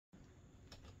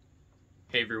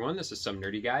Hey everyone, this is Some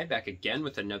Nerdy Guy back again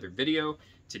with another video.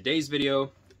 Today's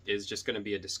video is just going to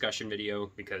be a discussion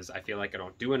video because I feel like I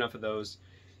don't do enough of those.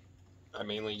 I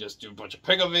mainly just do a bunch of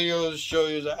pickup videos, show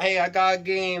you that, hey, I got a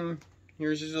game.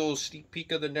 Here's a little sneak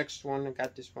peek of the next one. I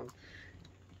got this one.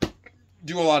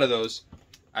 Do a lot of those.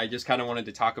 I just kind of wanted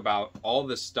to talk about all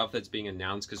the stuff that's being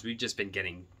announced because we've just been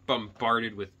getting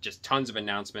bombarded with just tons of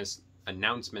announcements,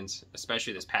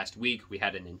 especially this past week. We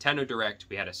had a Nintendo Direct,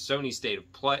 we had a Sony State of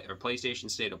Play, or PlayStation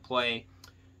State of Play,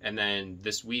 and then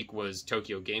this week was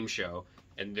Tokyo Game Show,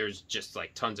 and there's just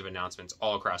like tons of announcements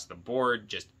all across the board,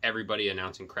 just everybody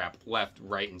announcing crap left,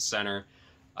 right, and center,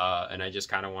 and I just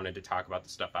kind of wanted to talk about the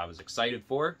stuff I was excited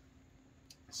for.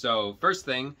 So first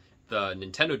thing, the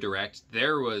Nintendo Direct,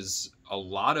 there was a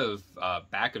lot of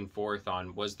back and forth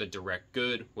on, was the Direct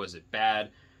good, was it bad?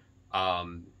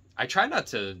 I try not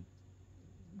to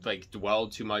like dwell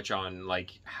too much on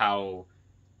like how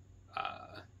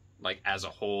like as a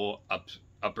whole up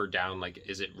or down, like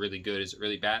is it really good, is it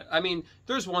really bad? I mean,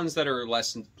 there's ones that are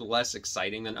less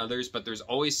exciting than others, but there's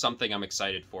always something I'm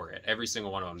excited for it. Every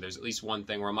single one of them, there's at least one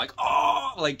thing where I'm like,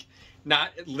 oh, like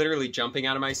not literally jumping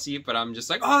out of my seat, but I'm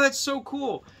just like, oh, that's so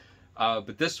cool.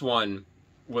 But this one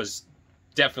was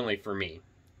definitely for me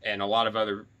and a lot of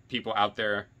other people out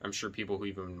there. I'm sure people who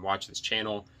even watch this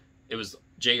channel, it was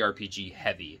JRPG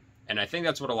heavy, and I think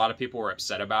that's what a lot of people were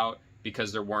upset about,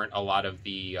 because there weren't a lot of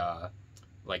the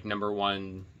like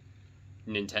 #1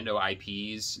 Nintendo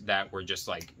IPs that were just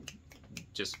like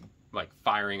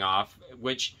firing off,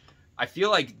 which I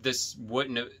feel like this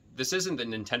isn't the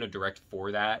Nintendo Direct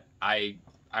for that. I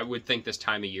would think this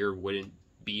time of year wouldn't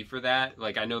be for that.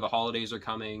 Like, I know the holidays are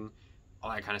coming, all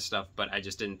that kind of stuff, but I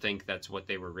just didn't think that's what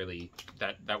they were really,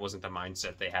 that wasn't the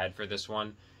mindset they had for this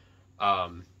one.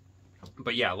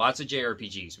 But yeah, lots of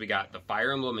JRPGs. We got the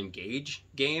Fire Emblem Engage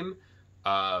game,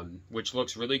 which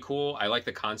looks really cool. I like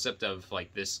the concept of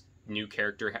like this new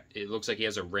character. It looks like he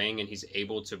has a ring and he's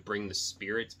able to bring the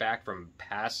spirits back from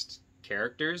past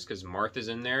characters, because Martha's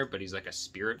in there, but he's like a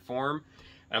spirit form.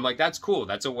 And I'm like, that's cool.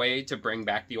 That's a way to bring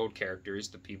back the old characters,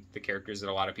 the characters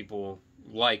that a lot of people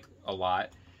like a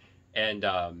lot. And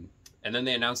then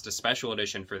they announced a special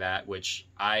edition for that, which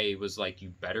I was like, you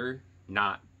better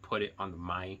not put it on the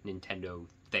My Nintendo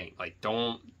thing. Like,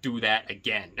 don't do that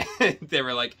again. They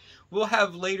were like, we'll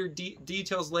have later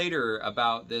details later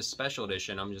about this special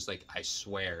edition. I'm just like, I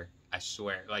swear.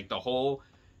 Like, the whole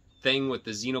thing with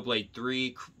the Xenoblade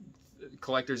 3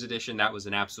 collector's edition, that was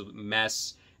an absolute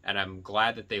mess. And I'm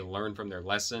glad that they learned from their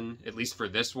lesson, at least for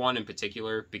this one in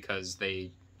particular, because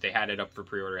they had it up for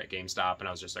pre-order at GameStop, and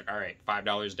I was just like, all right,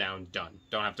 $5 down, done.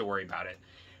 Don't have to worry about it.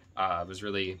 I was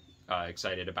really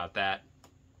excited about that.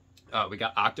 We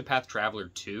got Octopath Traveler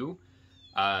 2.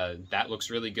 That looks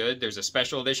really good. There's a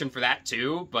special edition for that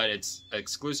too, but it's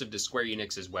exclusive to Square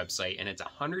Enix's website, and it's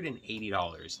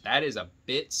 $180. That is a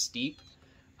bit steep.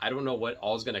 I don't know what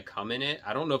all's going to come in it.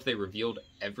 I don't know if they revealed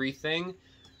everything.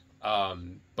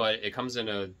 But it comes in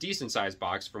a decent sized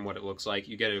box from what it looks like.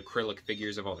 You get acrylic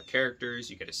figures of all the characters,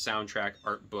 you get a soundtrack,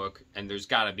 art book, and there's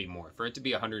gotta be more. For it to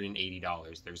be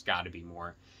 $180, there's gotta be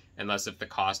more. Unless if the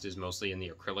cost is mostly in the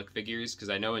acrylic figures, because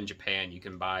I know in Japan you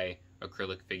can buy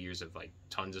acrylic figures of like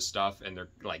tons of stuff and they're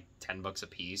like $10 a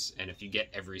piece, and if you get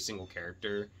every single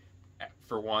character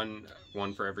for one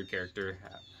for every character,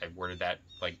 I worded that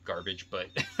like garbage, but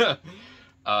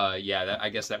yeah, I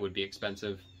guess that would be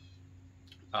expensive.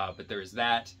 But there is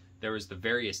that. There was the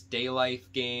Various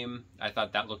Daylife game. I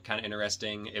thought that looked kind of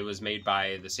interesting. It was made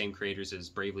by the same creators as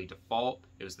Bravely Default.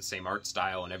 It was the same art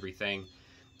style and everything.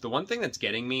 The one thing that's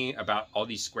getting me about all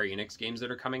these Square Enix games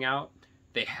that are coming out,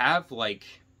 they have like,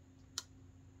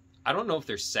 I don't know if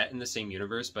they're set in the same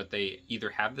universe, but they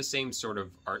either have the same sort of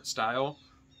art style,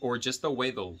 or just the way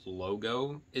the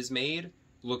logo is made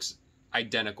looks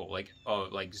identical. Like, oh,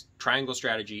 like Triangle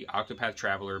Strategy, Octopath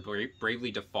Traveler,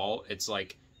 Bravely Default, it's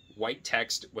like white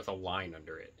text with a line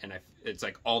under it, and it's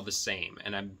like all the same,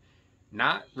 and I'm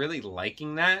not really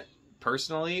liking that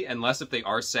personally, unless if they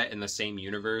are set in the same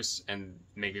universe and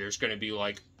maybe there's going to be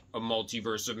like a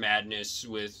multiverse of madness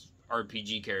with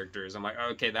RPG characters. I'm like,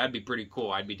 okay, that'd be pretty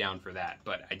cool. I'd be down for that,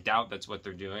 but I doubt that's what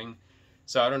they're doing.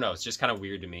 So I don't know, it's just kind of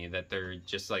weird to me that they're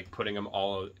just like putting them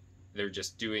all, they're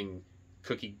just doing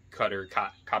cookie cutter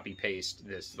copy paste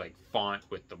this like font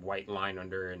with the white line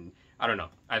under, and I don't know,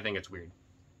 I think it's weird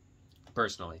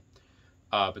personally.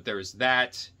 But there was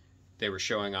that. They were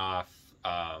showing off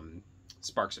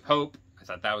Sparks of Hope. I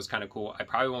thought that was kind of cool. I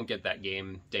probably won't get that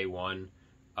game day one.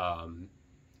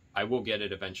 I will get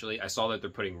it eventually. I saw that they're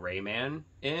putting Rayman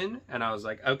in, and I was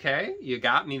like, okay, you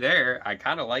got me there. I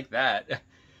kind of like that.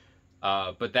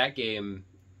 But that game,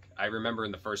 I remember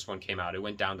when the first one came out, it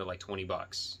went down to like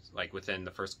 $20, like within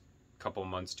the first couple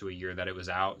months to a year that it was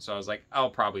out. So I was like, I'll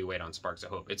probably wait on Sparks of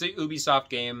Hope. It's a Ubisoft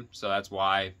game, so that's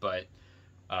why. But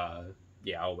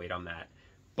yeah, I'll wait on that.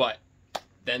 But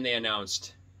then they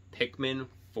announced Pikmin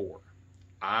 4.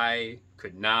 I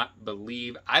could not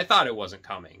believe, I thought it wasn't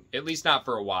coming, at least not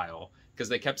for a while, because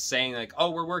they kept saying like,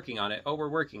 oh, we're working on it. Oh, we're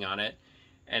working on it.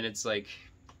 And it's like,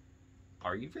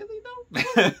 are you really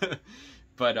though?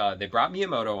 But they brought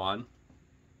Miyamoto on.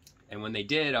 And when they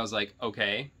did, I was like,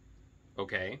 okay,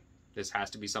 this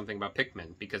has to be something about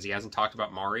Pikmin, because he hasn't talked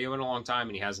about Mario in a long time,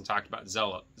 and he hasn't talked about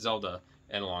Zelda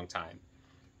in a long time.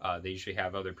 They usually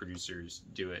have other producers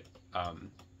do it.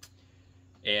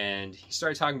 And he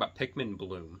started talking about Pikmin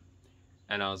Bloom.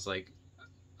 And I was like,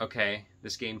 okay,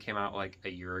 this game came out like a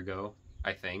year ago,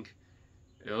 I think.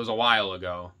 It was a while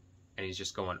ago. And he's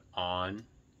just going on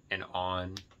and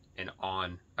on and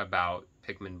on about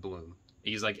Pikmin Bloom.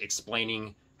 He's like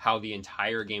explaining how the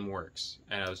entire game works.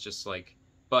 And I was just like,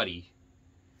 buddy,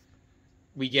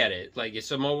 we get it. Like,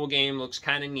 it's a mobile game, looks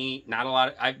kind of neat. Not a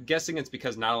lot. I'm guessing it's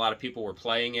because not a lot of people were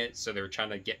playing it, so they were trying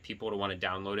to get people to want to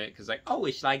download it. Because like, oh,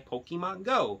 it's like Pokemon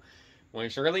Go. Well,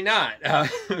 it's really not.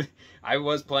 I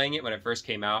was playing it when it first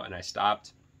came out, and I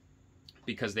stopped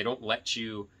because they don't let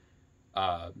you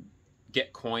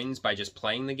get coins by just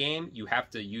playing the game. You have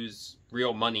to use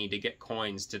real money to get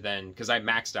coins to then, because I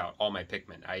maxed out all my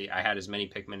Pikmin. I had as many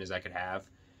Pikmin as I could have.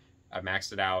 I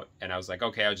maxed it out, and I was like,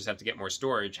 okay, I'll just have to get more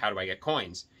storage. How do I get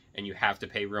coins? And you have to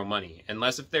pay real money.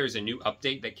 Unless if there's a new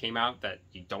update that came out that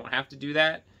you don't have to do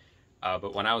that.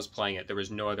 But when I was playing it, there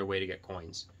was no other way to get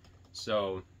coins.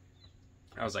 So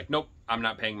I was like, nope, I'm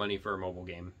not paying money for a mobile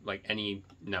game. Like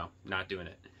no, not doing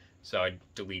it. So I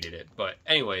deleted it. But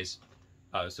anyways,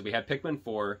 so we had Pikmin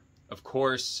 4. Of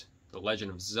course, The Legend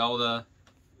of Zelda,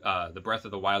 the Breath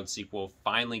of the Wild sequel,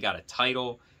 finally got a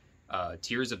title.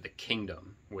 Tears of the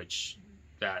Kingdom, which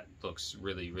that looks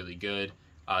really, really good.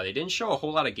 They didn't show a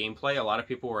whole lot of gameplay. A lot of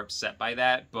people were upset by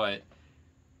that, but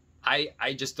I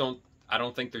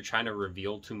don't think they're trying to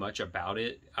reveal too much about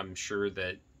it. I'm sure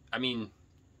that, I mean,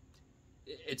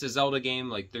 it's a Zelda game.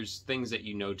 Like, there's things that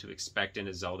you know to expect in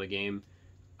a Zelda game.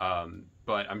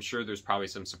 But I'm sure there's probably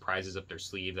some surprises up their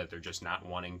sleeve that they're just not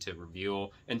wanting to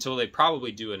reveal until they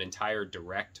probably do an entire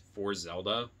direct for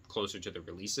Zelda closer to the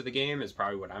release of the game, is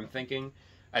probably what I'm thinking.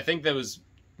 I think that was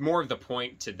more of the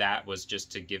point to that, was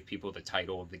just to give people the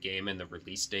title of the game and the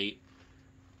release date.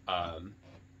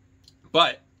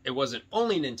 But it wasn't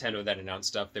only Nintendo that announced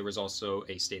stuff. There was also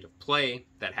a State of Play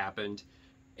that happened.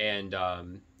 And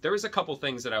there was a couple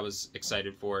things that I was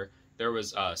excited for. There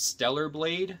was Stellar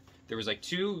Blade. There was like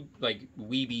two like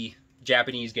weeby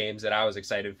Japanese games that I was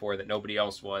excited for that nobody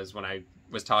else was when I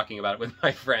was talking about it with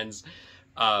my friends.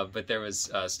 But there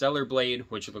was Stellar Blade,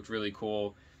 which looked really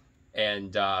cool.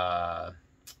 And, oh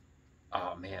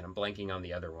man, I'm blanking on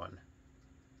the other one.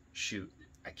 Shoot,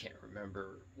 I can't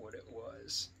remember what it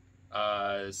was.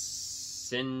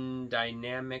 Sin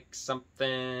Dynamic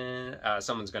something.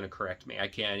 Someone's going to correct me. I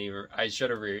can't even, I should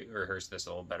have rehearsed this a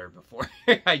little better before.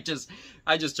 I just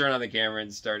turned on the camera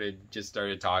and started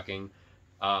talking.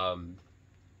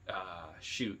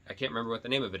 Shoot, I can't remember what the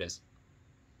name of it is.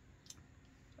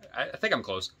 I think I'm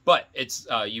close, but it's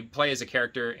you play as a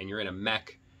character and you're in a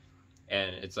mech,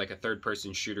 and it's like a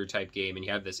third-person shooter type game, and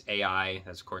you have this AI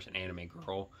that's of course an anime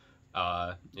girl,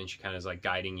 and she kind of is like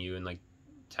guiding you and like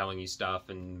telling you stuff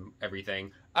and everything.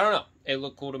 I don't know. It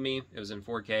looked cool to me. It was in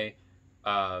 4K.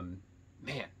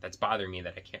 Man, that's bothering me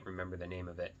that I can't remember the name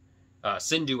of it.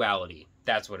 Sin Duality.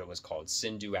 That's what it was called.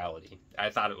 Sin Duality. I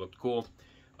thought it looked cool.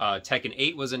 Tekken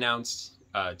 8 was announced.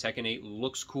 Tekken 8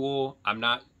 looks cool. I'm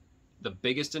not the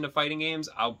biggest into fighting games.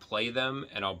 I'll play them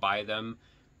and I'll buy them.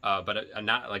 But I'm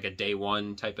not like a day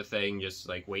one type of thing. Just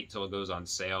like wait till it goes on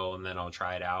sale and then I'll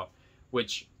try it out.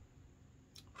 Which,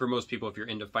 for most people, if you're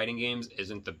into fighting games,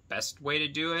 isn't the best way to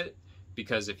do it.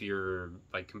 Because if you're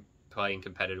like playing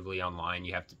competitively online,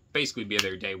 you have to basically be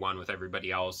there day one with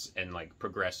everybody else and like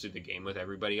progress through the game with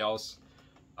everybody else.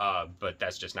 But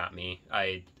that's just not me.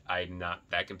 I'm not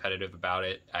that competitive about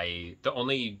it. The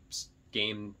only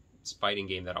fighting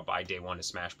game that I'll buy day one is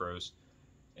Smash Bros.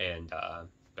 And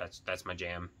that's my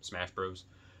jam, Smash Bros.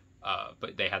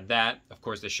 But they had that. Of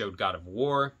course, they showed God of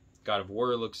War. God of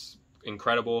War looks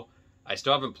incredible. I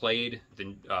still haven't played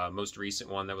the most recent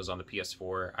one that was on the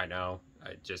PS4. I know.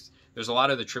 There's a lot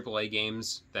of the AAA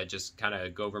games that just kind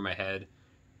of go over my head.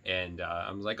 And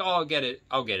I'm like, oh, I'll get it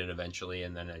eventually.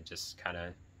 And then I just kind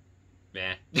of,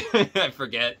 I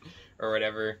forget or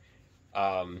whatever.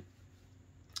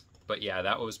 But yeah,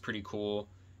 that was pretty cool.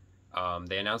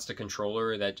 They announced a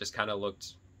controller that just kind of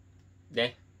looked,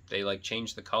 they like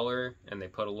changed the color and they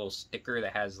put a little sticker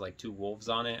that has like 2 wolves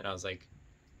on it, and I was like,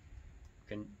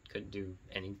 couldn't do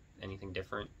anything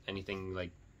different, anything like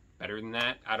better than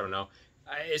that. I don't know.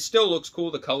 It still looks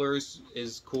cool. The color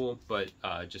is cool, but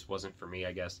it just wasn't for me,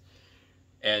 I guess.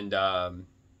 And trying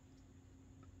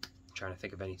to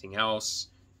think of anything else.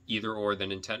 Either or the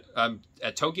Nintendo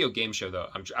at Tokyo Game Show though.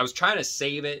 I was trying to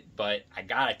save it, but I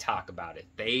gotta talk about it.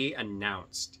 They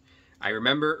announced. I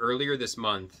remember earlier this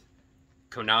month,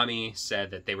 Konami said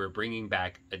that they were bringing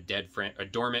back a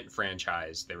dormant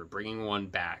franchise. They were bringing one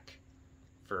back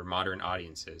for modern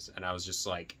audiences, and I was just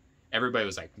like, everybody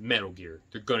was like, Metal Gear.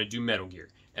 They're gonna do Metal Gear,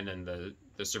 and then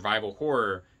the survival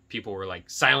horror people were like,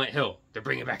 Silent Hill. They're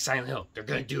bringing back Silent Hill. They're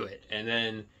gonna do it. And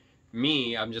then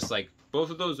I'm just like, both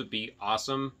of those would be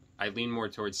awesome. I lean more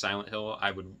towards Silent Hill.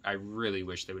 I really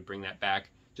wish they would bring that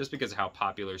back, just because of how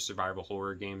popular survival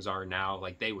horror games are now.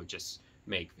 Like, they would just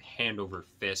make hand over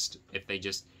fist if they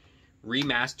just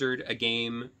remastered a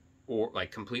game, or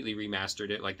like completely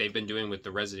remastered it, like they've been doing with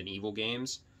the Resident Evil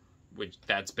games, which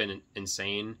that's been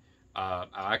insane. I'll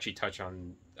actually touch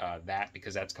on that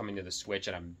because that's coming to the Switch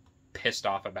and I'm pissed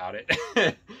off about it.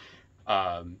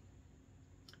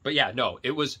 But yeah, no,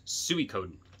 it was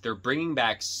Suikoden. They're bringing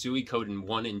back Suikoden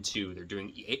 1 and 2. They're doing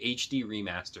HD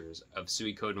remasters of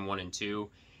Suikoden 1 and 2.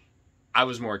 I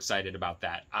was more excited about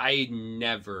that. I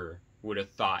never would have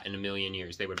thought in a million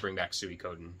years they would bring back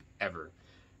Suikoden, ever.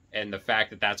 And the fact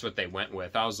that that's what they went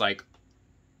with, I was like,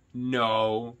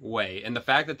 no way. And the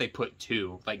fact that they put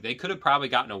 2, like, they could have probably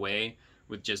gotten away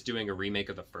with just doing a remake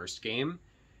of the first game,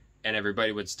 and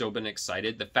everybody would still been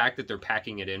excited. The fact that they're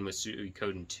packing it in with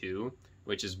Suikoden 2,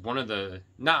 which is one of the,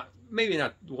 maybe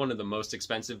not one of the most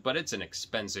expensive, but it's an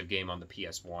expensive game on the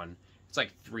PS1. It's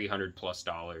like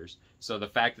 $300+. So the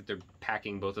fact that they're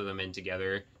packing both of them in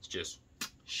together, it's just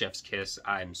chef's kiss.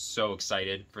 I'm so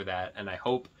excited for that, and I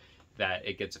hope that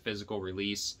it gets a physical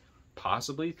release,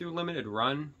 possibly through limited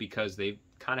run, because they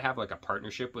kind of have like a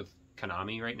partnership with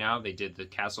Konami right now. They did the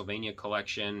Castlevania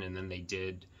collection, and then they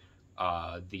did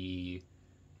the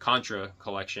Contra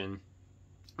collection,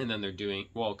 and then they're doing,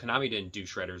 well, Konami didn't do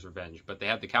Shredder's Revenge, but they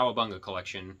had the Cowabunga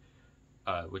collection,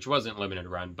 which wasn't limited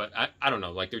run, but I don't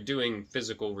know, like, they're doing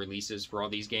physical releases for all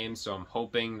these games, so I'm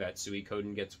hoping that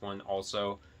Suikoden gets one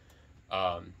also.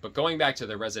 But going back to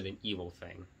the Resident Evil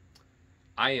thing,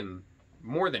 I am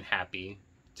more than happy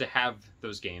to have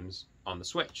those games on the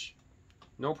Switch.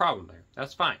 No problem there.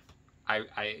 That's fine.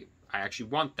 I actually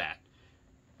want that.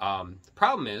 The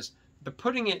problem is they're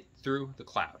putting it through the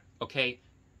cloud. Okay,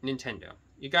 Nintendo,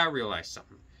 you gotta realize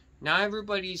something. Not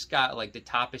everybody's got like the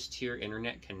toppest tier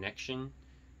internet connection.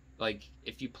 Like,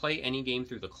 if you play any game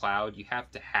through the cloud, you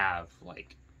have to have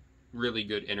like really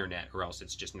good internet, or else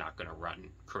it's just not gonna run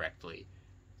correctly.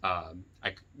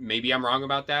 Maybe I'm wrong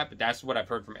about that, but that's what I've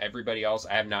heard from everybody else.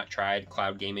 I have not tried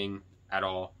cloud gaming at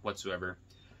all whatsoever.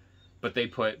 But they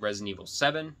put Resident Evil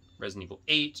 7, Resident Evil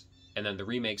 8, and then the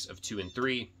remakes of 2 and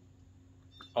 3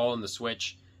 all on the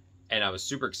Switch. And I was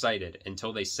super excited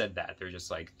until they said that. They're just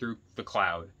like, through the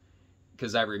cloud.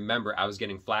 Because I remember I was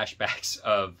getting flashbacks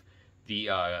of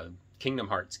the Kingdom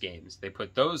Hearts games. They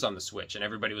put those on the Switch, and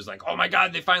everybody was like, oh my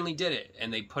god, they finally did it.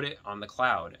 And they put it on the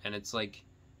cloud. And it's like,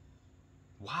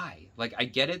 why? Like, I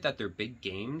get it that they're big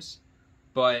games,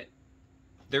 but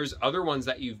there's other ones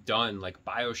that you've done, like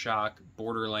BioShock,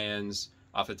 Borderlands,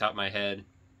 off the top of my head,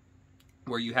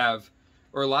 where you have,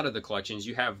 or a lot of the collections,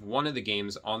 you have one of the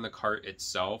games on the cart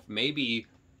itself. Maybe,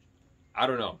 I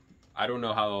don't know. I don't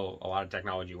know how a lot of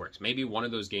technology works. Maybe one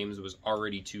of those games was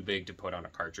already too big to put on a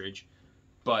cartridge,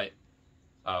 but,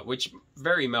 which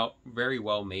very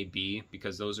well may be,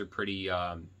 because those are pretty,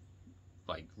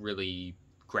 like, really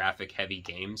graphic heavy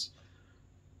games.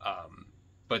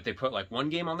 But they put like one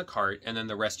game on the cart, and then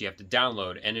the rest you have to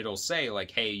download, and it'll say like,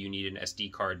 hey, you need an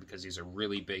SD card because these are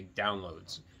really big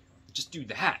downloads. Just do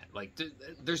that. Like,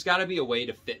 there's got to be a way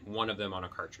to fit one of them on a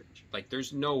cartridge. Like,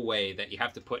 there's no way that you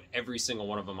have to put every single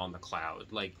one of them on the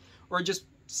cloud. Like, or just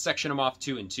section them off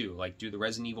 2 and 2. Like, do the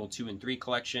Resident Evil 2 and 3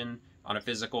 collection on a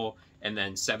physical, and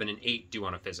then 7 and 8 do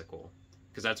on a physical.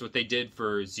 Because that's what they did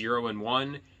for 0 and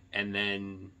 1, and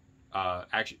then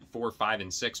actually 4, 5,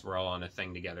 and 6 were all on a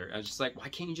thing together. I was just like, why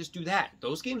can't you just do that?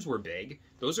 Those games were big.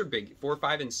 Those are big. 4,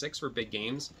 5, and 6 were big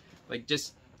games. Like,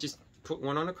 just put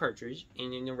one on a cartridge,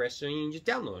 and then the rest of them you just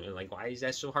download it. Like, why is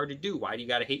that so hard to do? Why do you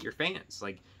gotta hate your fans?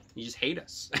 Like, you just hate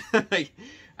us. Like,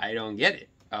 I don't get it.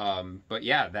 But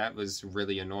yeah, that was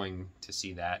really annoying to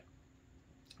see that.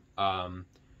 And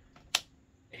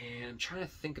I'm trying to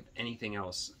think of anything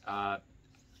else. I'm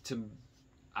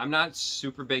not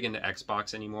super big into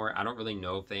Xbox anymore. I don't really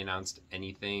know if they announced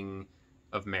anything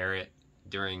of merit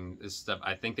during this stuff.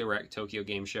 I think they were at Tokyo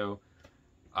Game Show.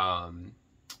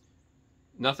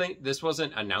 This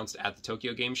wasn't announced at the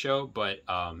Tokyo Game Show, but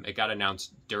it got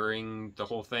announced during the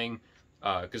whole thing,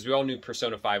 because we all knew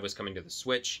Persona 5 was coming to the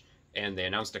Switch, and they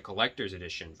announced a collector's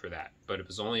edition for that, but it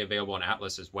was only available on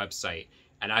Atlus's website,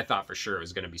 and I thought for sure it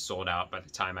was going to be sold out by the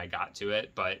time I got to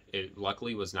it, but it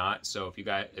luckily was not. So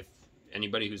if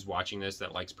anybody who's watching this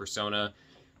that likes Persona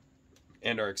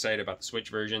and are excited about the Switch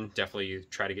version, definitely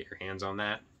try to get your hands on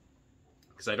that,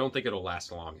 because I don't think it'll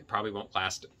last long. It probably won't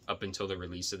last up until the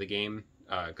release of the game,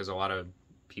 because a lot of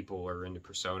people are into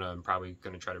Persona and probably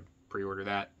going to try to pre-order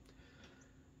that.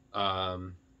 But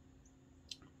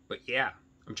yeah,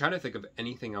 I'm trying to think of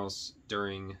anything else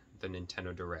during the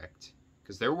Nintendo Direct,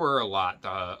 because there were a lot.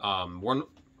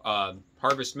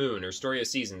 Harvest Moon, or Story of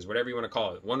Seasons, whatever you want to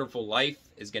call it, Wonderful Life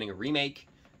is getting a remake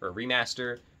or a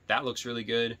remaster. That looks really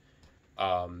good.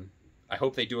 I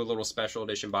hope they do a little special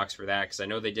edition box for that, because I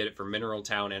know they did it for Mineral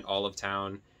Town and Olive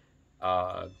Town.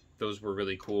 Those were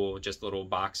really cool, just little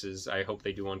boxes. I hope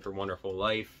they do one for Wonderful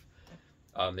Life.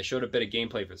 They showed a bit of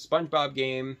gameplay for the SpongeBob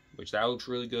game, which that looks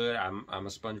really good. I'm a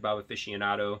SpongeBob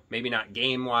aficionado. Maybe not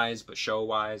game-wise, but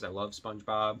show-wise. I love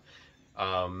SpongeBob.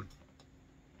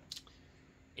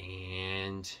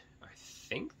 And I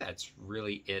think that's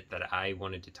really it that I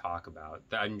wanted to talk about.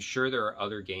 I'm sure there are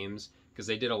other games, because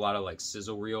they did a lot of like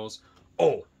sizzle reels.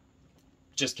 Oh,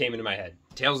 just came into my head.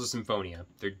 Tales of Symphonia.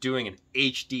 They're doing an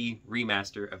HD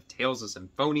remaster of Tales of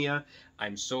Symphonia.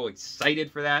 I'm so excited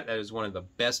for that. That is one of the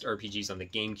best RPGs on the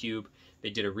GameCube. They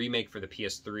did a remake for the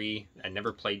PS3. I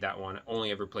never played that one.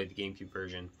 Only ever played the GameCube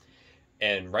version.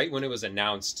 And right when it was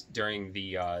announced during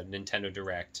the Nintendo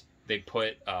Direct, they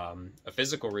put a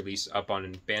physical release up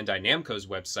on Bandai Namco's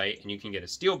website, and you can get a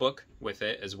steelbook with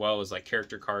it, as well as like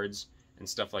character cards and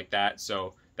stuff like that.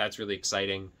 So that's really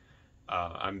exciting.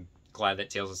 I'm glad that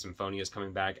Tales of Symphonia is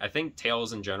coming back. I think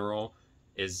Tales in general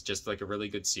is just like a really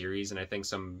good series, and I think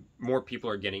some more people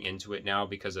are getting into it now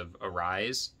because of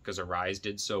Arise, because Arise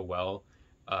did so well,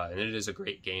 and it is a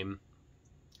great game.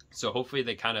 So hopefully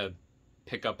they kind of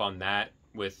pick up on that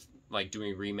with like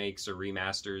doing remakes or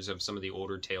remasters of some of the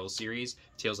older Tales series.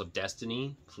 Tales of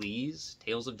Destiny, please.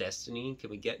 Tales of Destiny. Can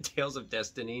we get Tales of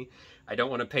Destiny? I don't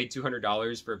want to pay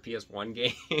 $200 for a PS1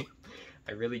 game.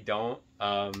 I really don't.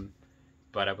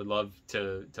 But I would love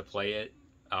to play it.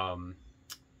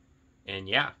 And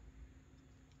yeah.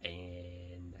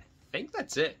 And I think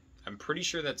that's it. I'm pretty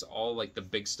sure that's all like the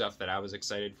big stuff that I was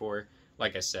excited for.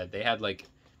 Like I said, they had like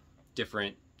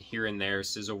different here and there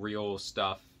sizzle reel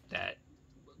stuff that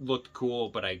looked cool,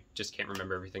 but I just can't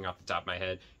remember everything off the top of my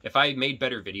head. If I made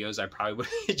better videos, I probably would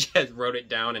have just wrote it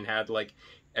down and had like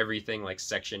everything like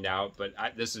sectioned out, but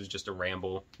this is just a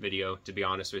ramble video, to be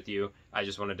honest with you. I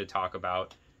just wanted to talk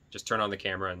about, just turn on the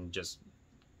camera and just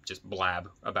blab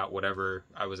about whatever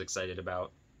I was excited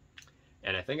about.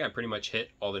 And I think I pretty much hit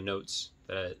all the notes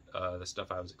that the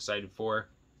stuff I was excited for.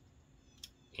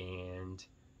 And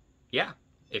yeah,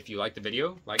 if you like the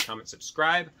video, like, comment,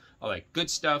 subscribe, all that good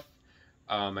stuff.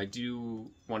 I do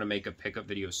want to make a pickup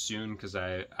video soon, because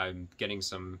I'm getting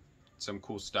some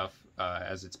cool stuff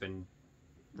as it's been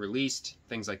released,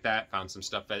 things like that. Found some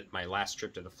stuff at my last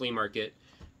trip to the flea market,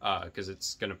 because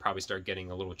it's going to probably start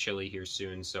getting a little chilly here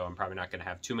soon, so I'm probably not going to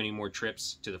have too many more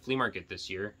trips to the flea market this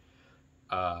year.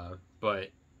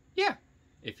 But yeah,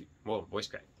 voice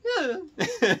crack.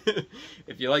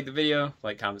 If you like the video,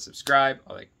 like, comment, subscribe,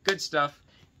 all that good stuff.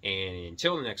 And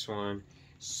until the next one,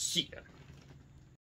 see ya.